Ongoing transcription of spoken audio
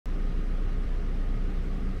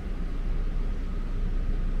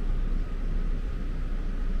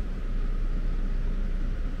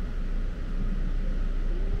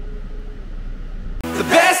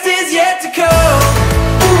is yet to come.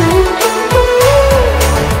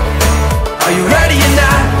 Are you ready or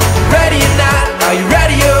not? Ready or not? Are you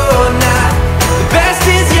ready or not? The best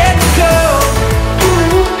is yet to come.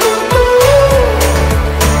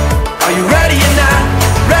 Are you ready or not?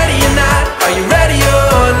 Ready or not? Are you ready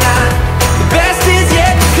or not? The best is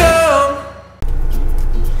yet to come.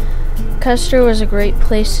 Custer was a great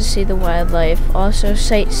place to see the wildlife, also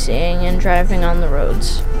sightseeing and driving on the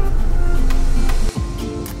roads.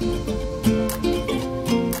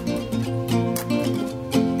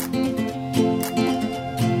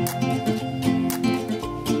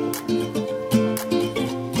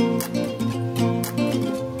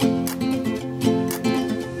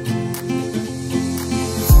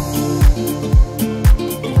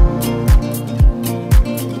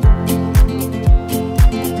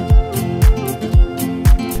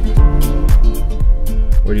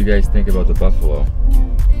 What do you guys think about the buffalo?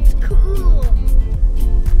 It's cool.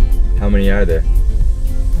 How many are there?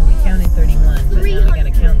 Well, we counted 31, but now we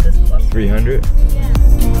gotta count this cluster. 300? Yeah.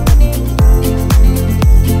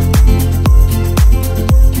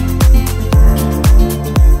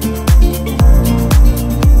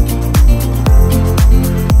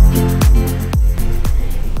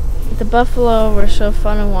 The buffalo were so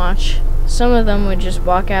fun to watch. Some of them would just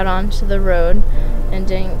walk out onto the road and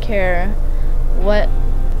didn't care what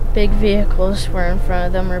big vehicles were in front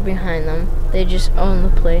of them or behind them. They just owned the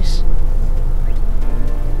place.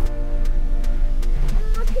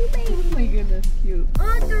 Oh my goodness, cute.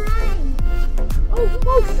 Oh, it's running. Oh,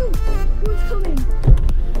 shoot. One's coming.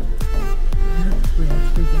 Leo's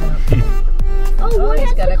freaking out. Oh, one he's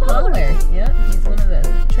has got the a collar. Yeah, he's one of the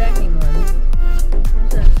tracking ones.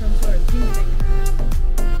 What's that, some sort of pink thing?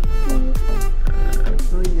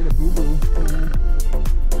 Oh, you got a boo-boo.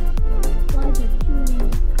 Flies are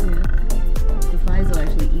chewing. Yeah. The flies will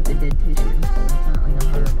actually eat the dead tissue, so it's not like a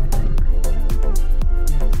horrible thing.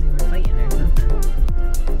 Yeah, they were fighting or something.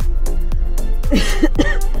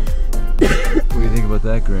 What do you think about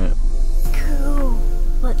that, Grant? Cool,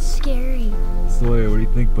 but scary. Sawyer, what do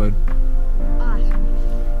you think, bud? Awesome.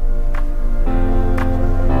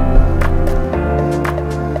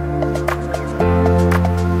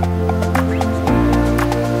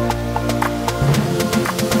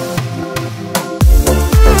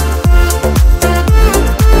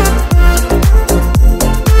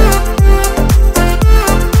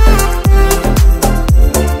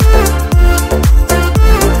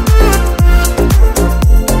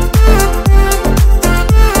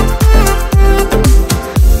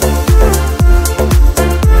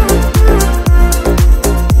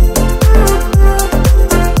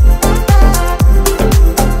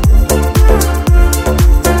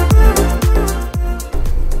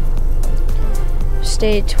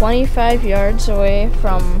 Stay 25 yards away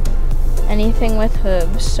from anything with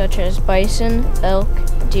hooves, such as bison, elk,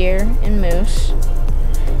 deer, and moose,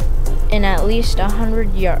 and at least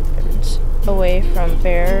 100 yards away from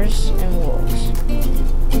bears and wolves.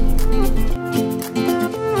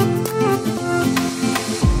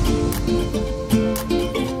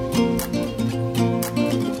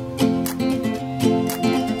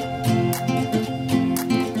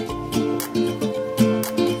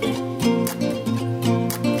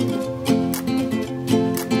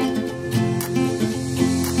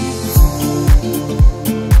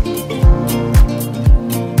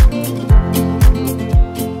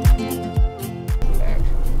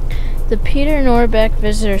 The Peter Norbeck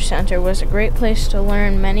Visitor Center was a great place to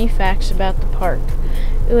learn many facts about the park.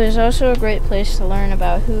 It was also a great place to learn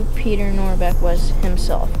about who Peter Norbeck was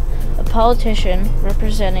himself, a politician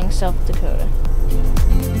representing South Dakota.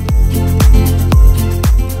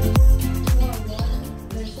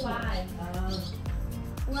 There's 5.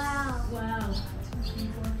 Wow. Wow. 2, 3,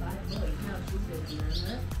 4, 5. Holy cow, she's busy, isn't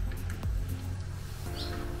it?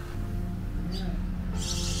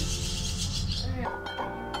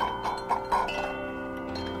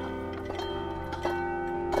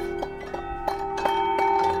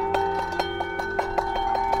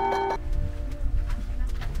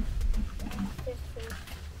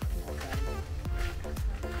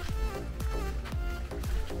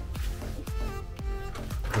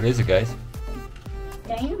 What is it, guys?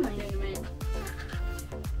 Dynamite.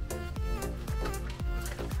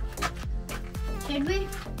 Should we?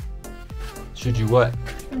 Should you what?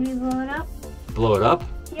 Should we blow it up? Blow it up?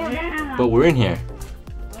 Yeah. But we're in here.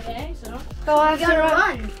 Okay, so. Go, we gotta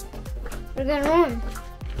run. We're gonna run.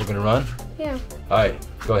 We're gonna run? Yeah. Alright,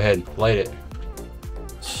 go ahead, light it.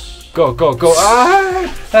 Go, go, go!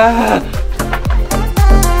 Ah! Ah!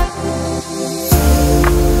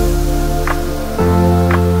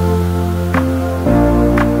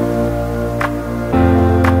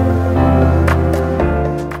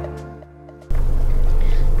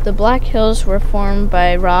 The black hills were formed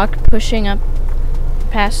by rock pushing up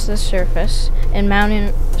past the surface and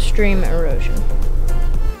mountain stream erosion.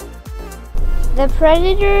 The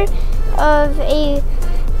predator of a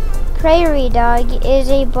prairie dog is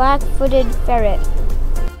a black-footed ferret.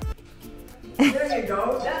 There you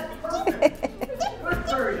go. That's perfect. Good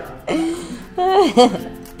prairie dog.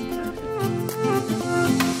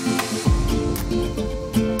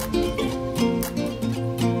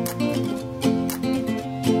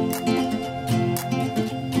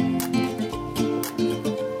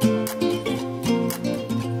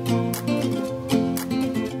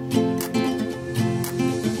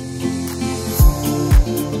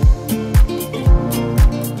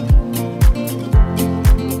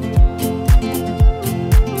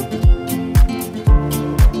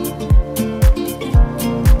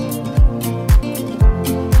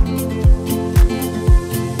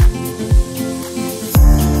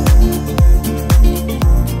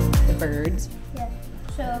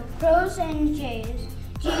 So crows and jays.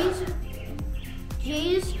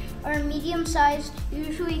 Jays are medium-sized,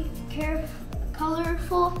 usually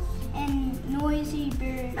colorful and noisy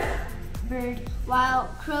bird, while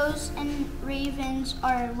crows and ravens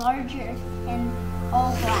are larger and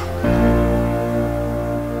all black.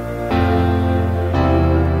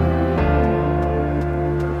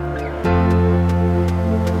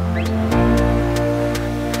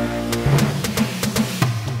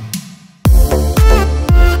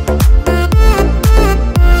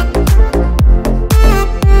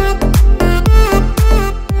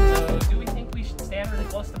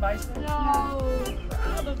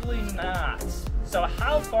 Probably not. So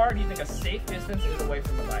how far do you think a safe distance is away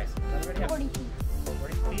from the bison? 40 feet.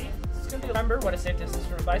 40 feet? It's gonna be, remember what a safe distance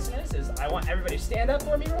from a bison is I want everybody to stand up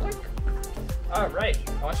for me real quick. All right,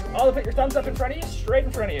 I want you all to put your thumbs up in front of you, straight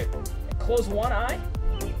in front of you. And close one eye,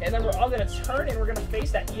 and then we're all gonna turn and we're gonna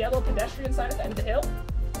face that yellow pedestrian sign at the end of the hill.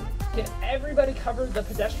 Can everybody cover the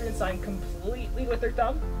pedestrian sign completely with their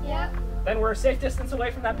thumb? Yeah. Then we're a safe distance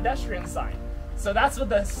away from that pedestrian sign. So that's what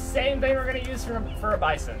the same thing we're gonna use for a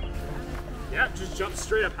bison. Yeah, just jump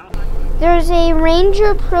straight up. How high? There's a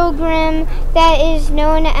ranger program that is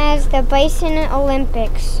known as the Bison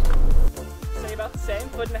Olympics. Say about the same,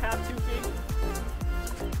 1.5 to 2 feet.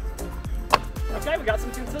 Okay, we got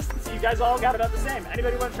some consistency. You guys all got about the same.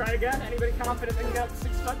 Anybody want to try again? Anybody confident they can get up the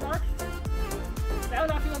 6 foot mark? No,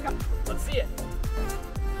 not feeling confident. Let's see it.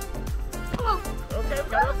 Okay, we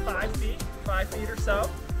got about 5 feet, 5 feet or so.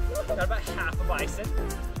 Got about half a bison.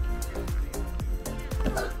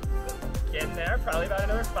 Getting there, probably about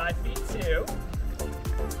another 5 feet too.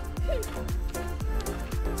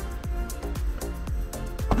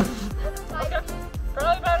 Okay,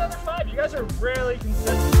 probably about another 5. You guys are really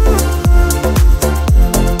consistent.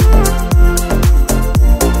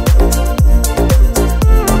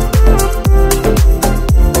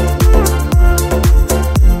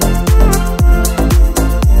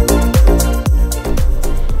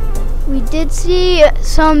 We did see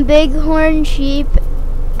some bighorn sheep,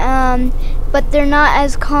 but they're not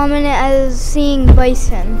as common as seeing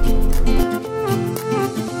bison.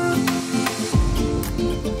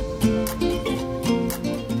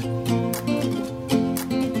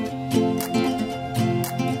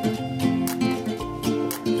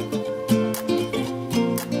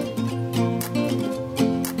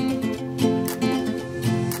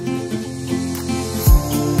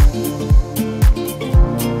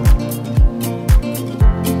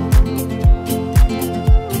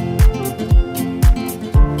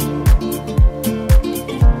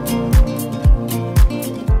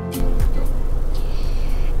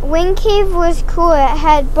 Wind Cave was cool. It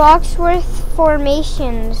had Boxworth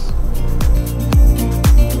formations.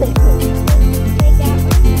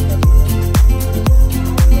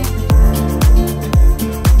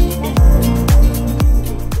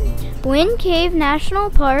 Wind Cave National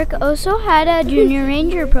Park also had a junior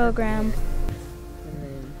ranger program. And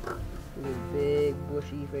then with a big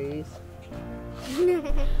bushy face.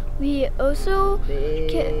 We also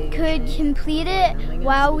could complete it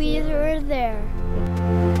while we were there.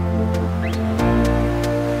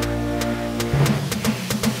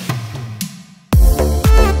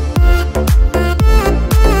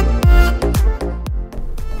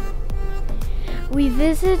 We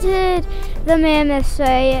visited the mammoth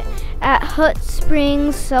site at Hut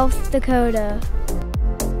Springs, South Dakota.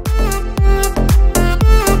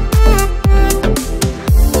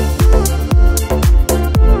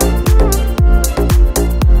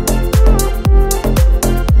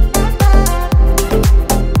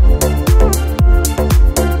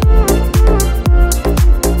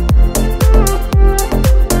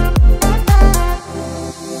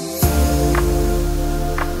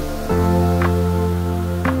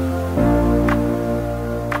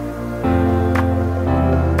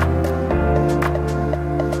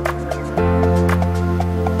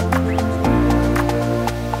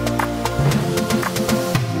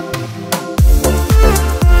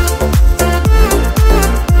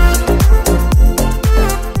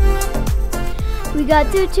 got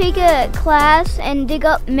to take a class and dig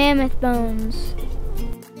up mammoth bones.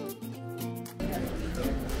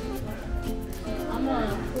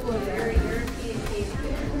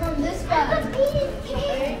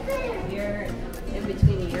 You're in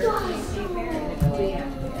between the European cave bear and the Korea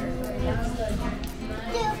bear.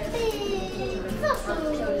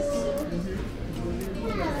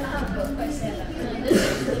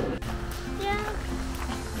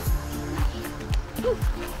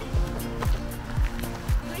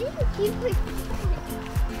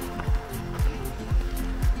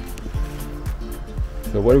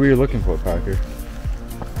 So what are we looking for, Parker? A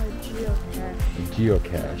geocache. A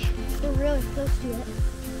geocache. We're really close to it.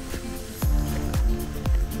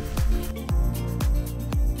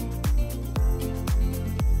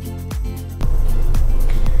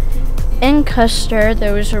 In Custer,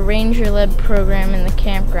 there was a ranger-led program in the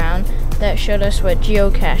campground that showed us what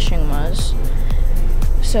geocaching was.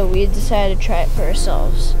 So we decided to try it for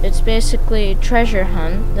ourselves. It's basically a treasure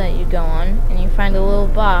hunt that you go on and you find a little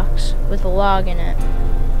box with a log in it.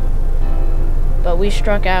 But we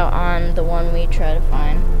struck out on the one we tried to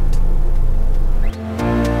find.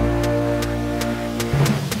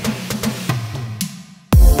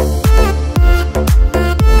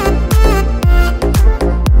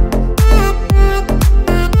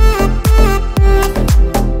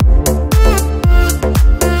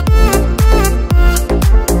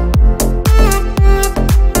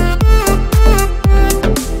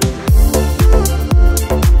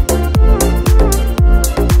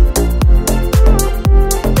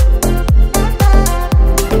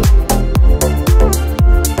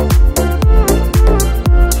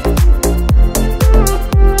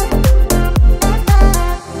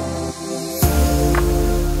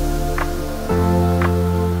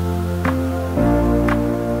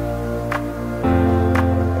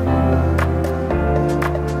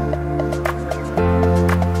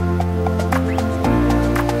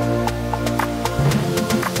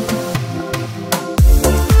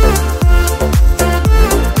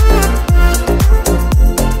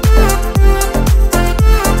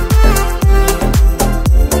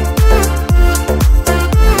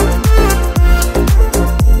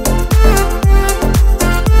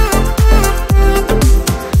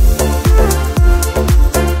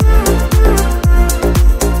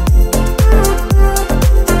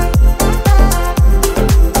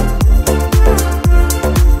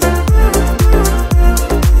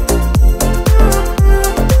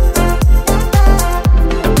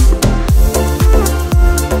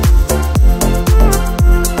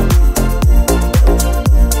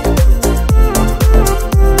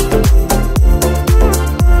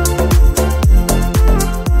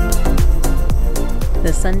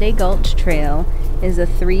 Sunday Gulch Trail is a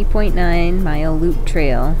 3.9 mile loop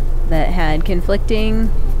trail that had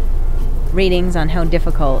conflicting ratings on how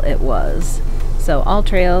difficult it was. So all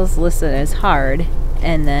trails listed as hard,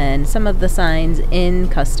 and then some of the signs in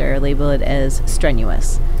Custer label it as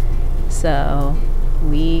strenuous. So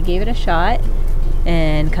we gave it a shot,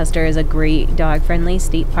 and Custer is a great dog-friendly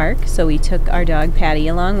state park, so we took our dog Patty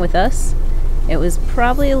along with us. It was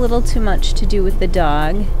probably a little too much to do with the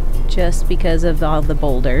dog, just because of all the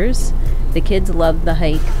boulders. The kids loved the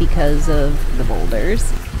hike because of the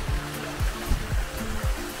boulders.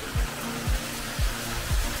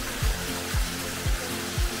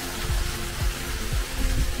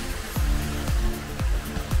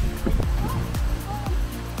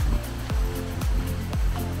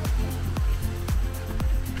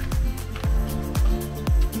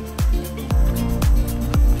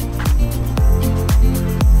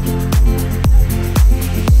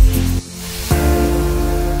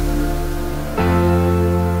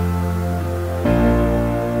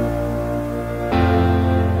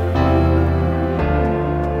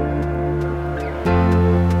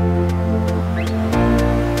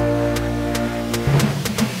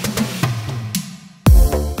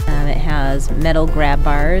 Metal grab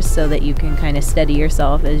bars so that you can kind of steady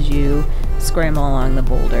yourself as you scramble along the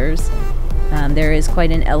boulders. There is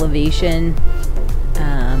quite an elevation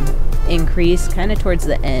increase kind of towards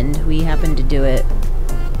the end. We happened to do it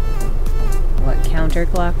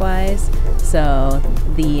counterclockwise, so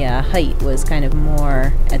the height was kind of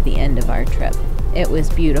more at the end of our trip. It was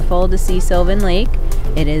beautiful to see Sylvan Lake.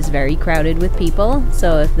 It is very crowded with people,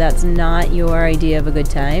 so if that's not your idea of a good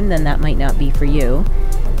time, then that might not be for you.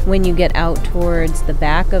 When you get out towards the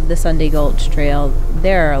back of the Sunday Gulch Trail,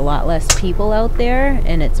 there are a lot less people out there,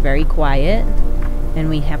 and it's very quiet. And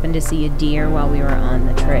we happened to see a deer while we were on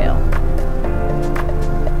the trail.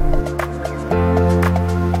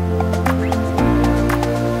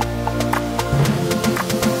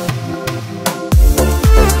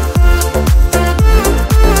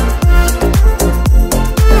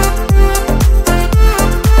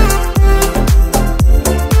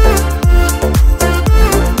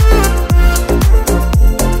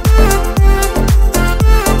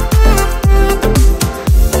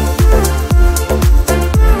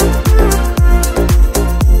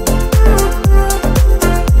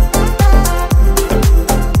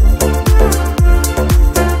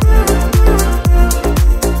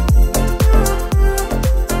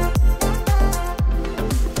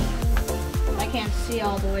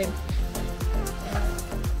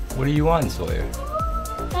 on, Sawyer?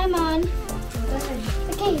 I'm on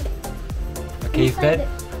a cave. A cave bed?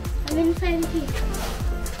 I'm inside the cave.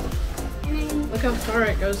 And Look how far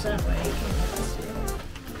it goes that way. You can't see it.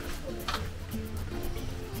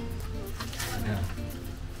 Yeah.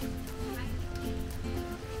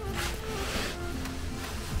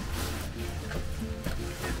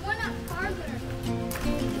 One up farther.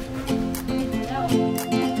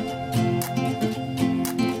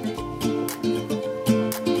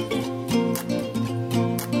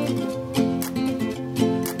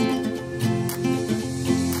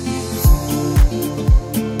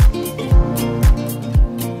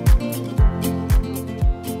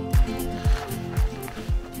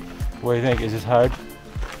 What do you think? Is this hard?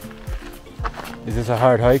 Is this a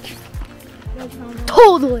hard hike?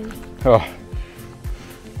 Totally. Oh.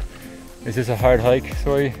 Is this a hard hike,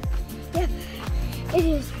 Sawyer? Yep, it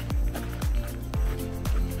is.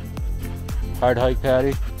 Hard hike,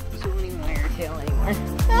 Patty? She won't even wear her tail anymore.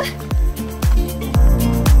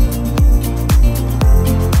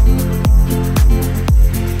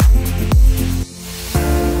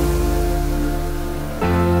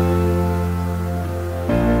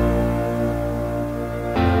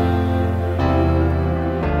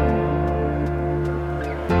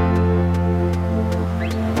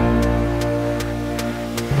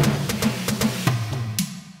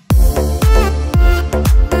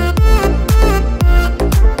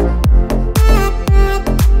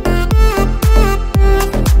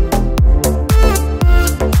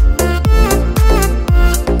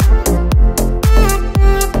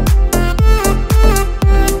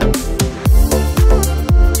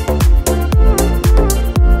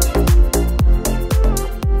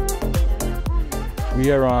 We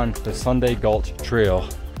are on the Sunday Gulch Trail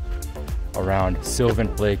around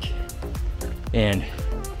Sylvan Lake, and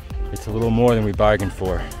it's a little more than we bargained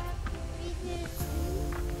for.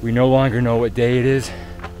 We no longer know what day it is,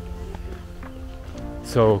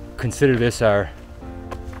 so consider this our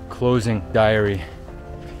closing diary.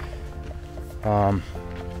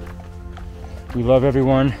 We love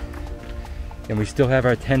everyone, and we still have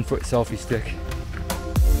our 10-foot selfie stick.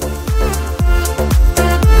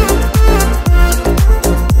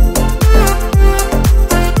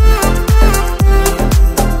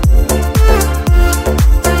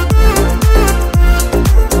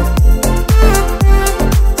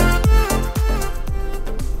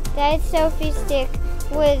 That selfie stick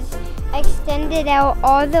was extended out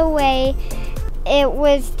all the way. It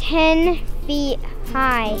was 10 feet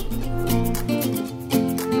high.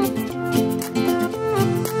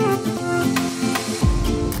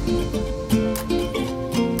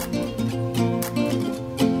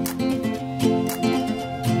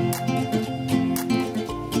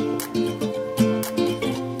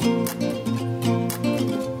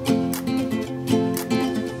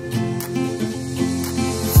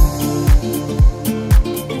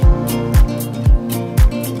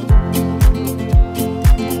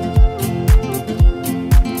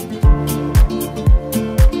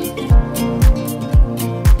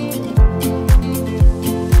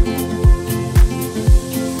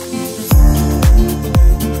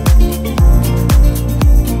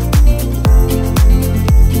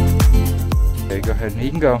 Okay, go ahead. You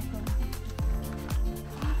can go.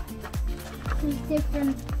 It's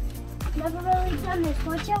different. Never really done this.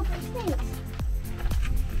 Watch out for snakes.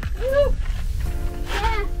 Woo!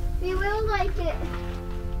 Yeah, we will like it.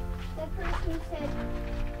 The person said.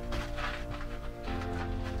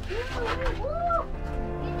 Woo! Woo!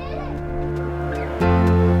 You did it!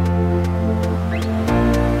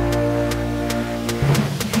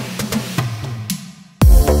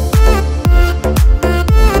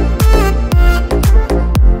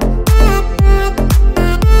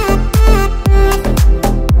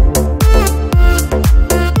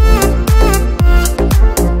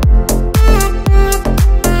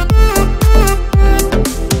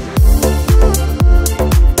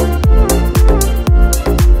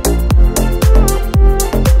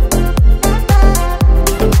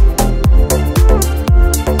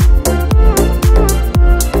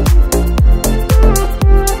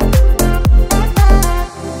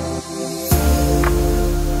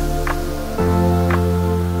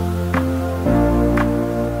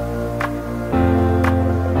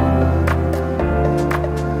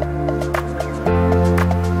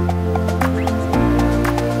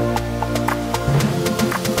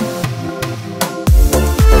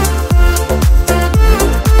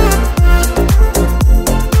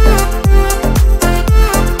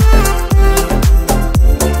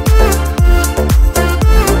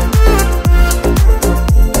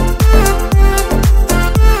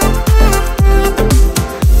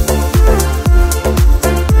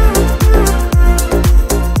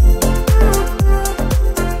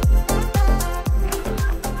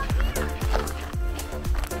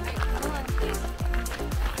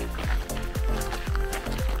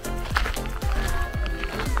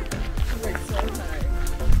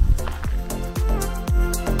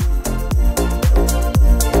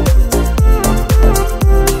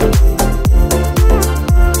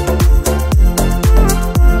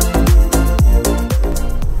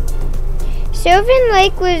 Sylvan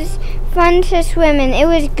Lake was fun to swim in. It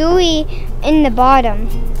was gooey in the bottom.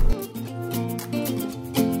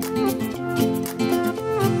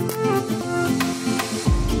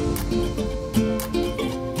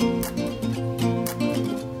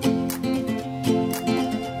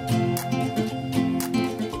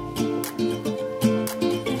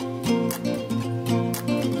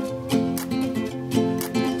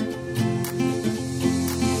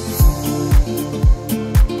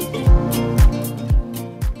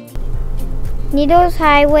 Needles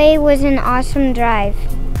Highway was an awesome drive.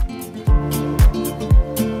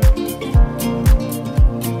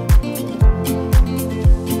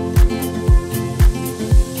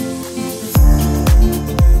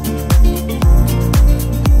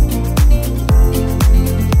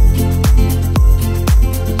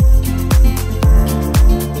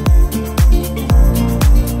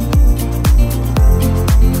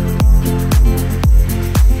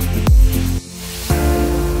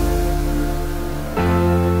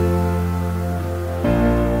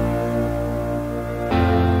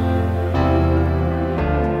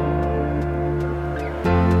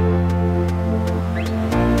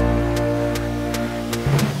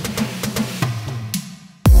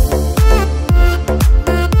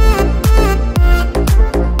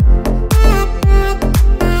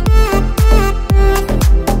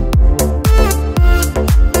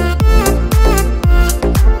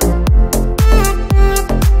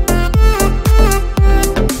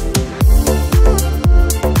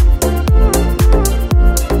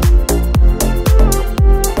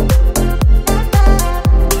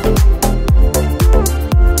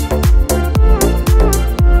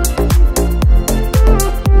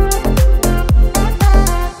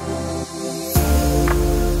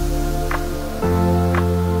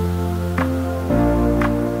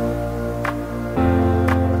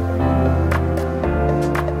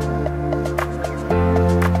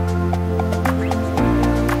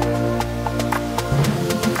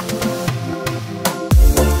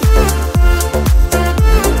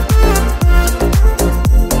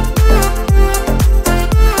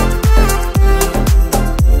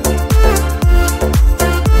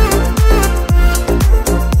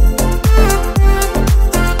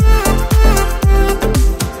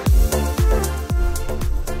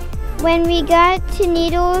 When we got to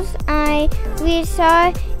Needles Eye, we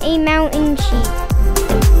saw a mountain sheep.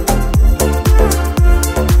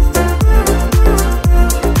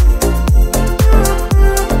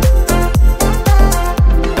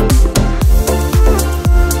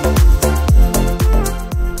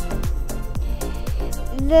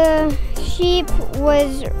 The sheep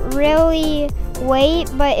was really white,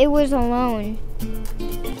 but it was alone.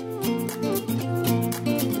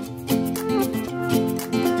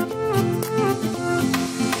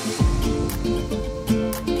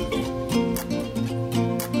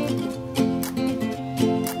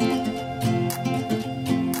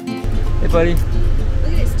 Hey, buddy. Look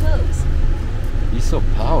at his toes. He's so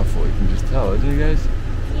powerful, you can just tell, isn't he, guys?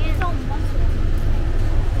 He's so muscular.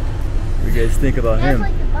 What do you guys think about That's him?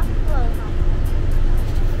 like the buffalo.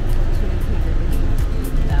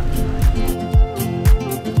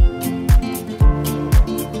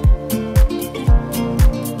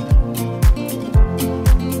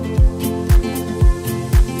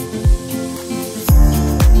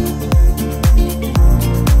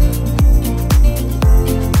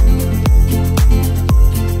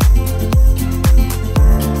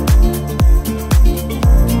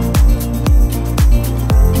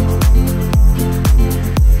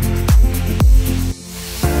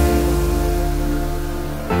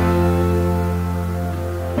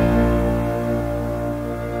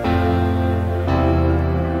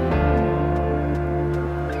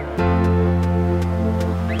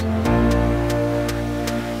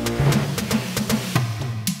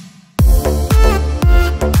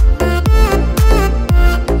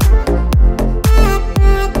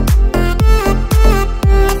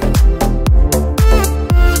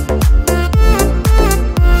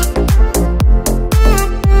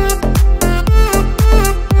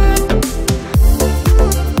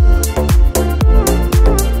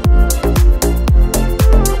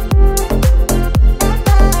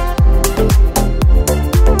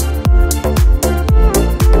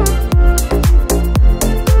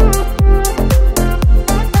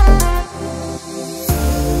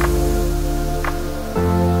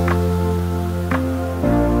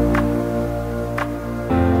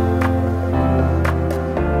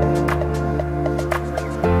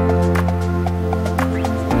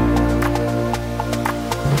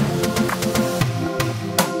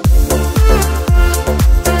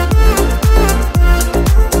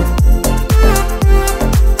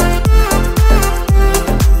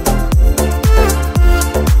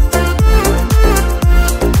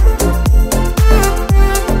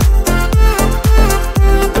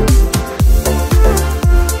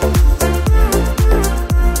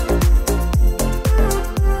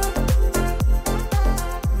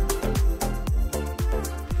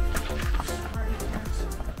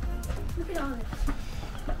 on it.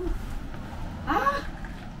 Ah!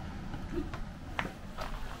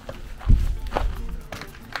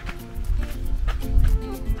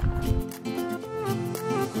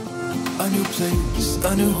 A new place,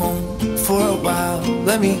 a new home. For a while,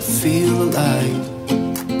 let me feel alive.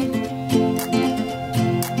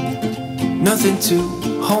 Nothing to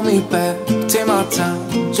hold me back. Take my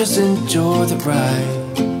time, just enjoy the ride.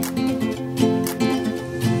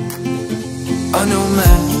 A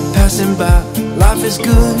nomad passing by. Life is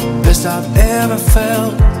good, best I've ever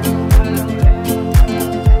felt.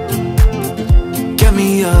 Get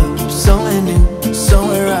me up, somewhere new,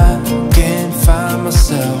 somewhere I can find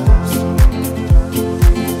myself.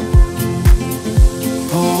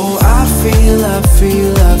 Oh, I feel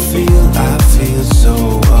so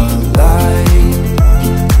alive.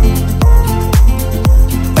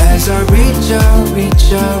 As I reach out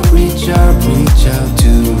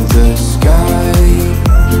to the sky.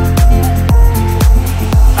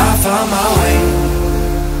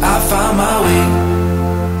 I found my way.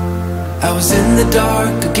 I was in the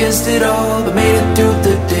dark against it all, but made it through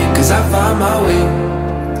the day. Cause I found my way.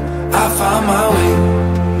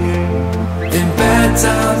 In bad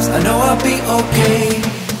times, I know I'll be okay.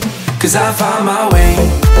 Cause I found my way.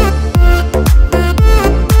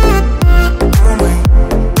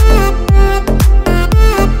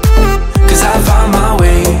 Cause I found my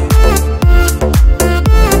way.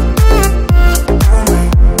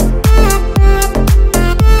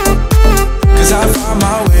 Cause I found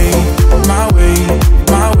my way. My way.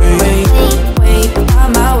 My way.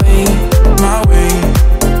 My way. My way.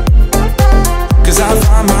 Cause I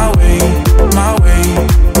found my way. My way.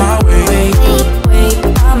 My way.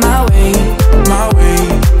 My way. My way.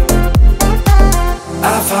 I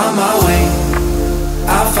found my way. I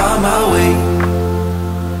found my way.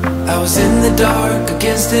 I was in the dark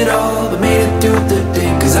against it all, but made it through the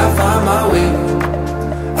day. Cause I found my way.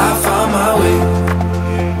 I found my way.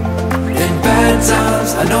 In bad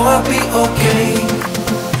times, I know I'll be okay.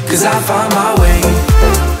 Cause I found my way.